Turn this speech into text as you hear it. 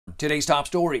Today's top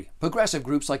story. Progressive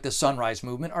groups like the Sunrise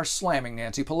Movement are slamming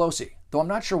Nancy Pelosi, though I'm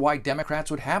not sure why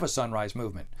Democrats would have a Sunrise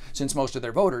Movement, since most of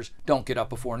their voters don't get up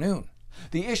before noon.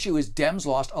 The issue is Dems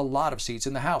lost a lot of seats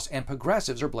in the House, and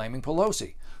progressives are blaming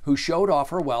Pelosi, who showed off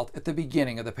her wealth at the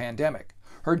beginning of the pandemic.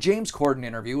 Her James Corden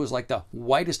interview was like the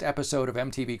whitest episode of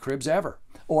MTV Cribs ever,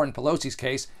 or in Pelosi's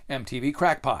case, MTV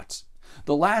Crackpots.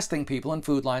 The last thing people in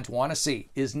food lines want to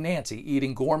see is Nancy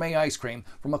eating gourmet ice cream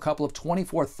from a couple of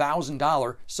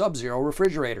 $24,000 Sub-Zero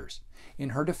refrigerators.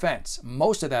 In her defense,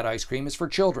 most of that ice cream is for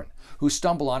children who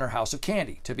stumble on her house of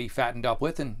candy to be fattened up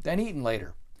with and then eaten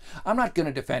later. I'm not going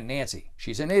to defend Nancy.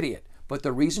 She's an idiot. But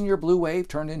the reason your blue wave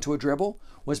turned into a dribble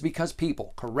was because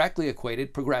people correctly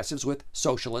equated progressives with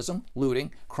socialism,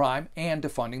 looting, crime, and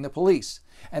defunding the police.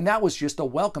 And that was just a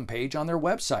welcome page on their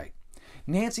website.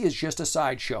 Nancy is just a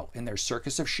sideshow in their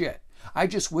circus of shit. I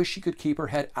just wish she could keep her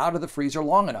head out of the freezer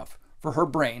long enough for her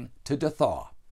brain to thaw.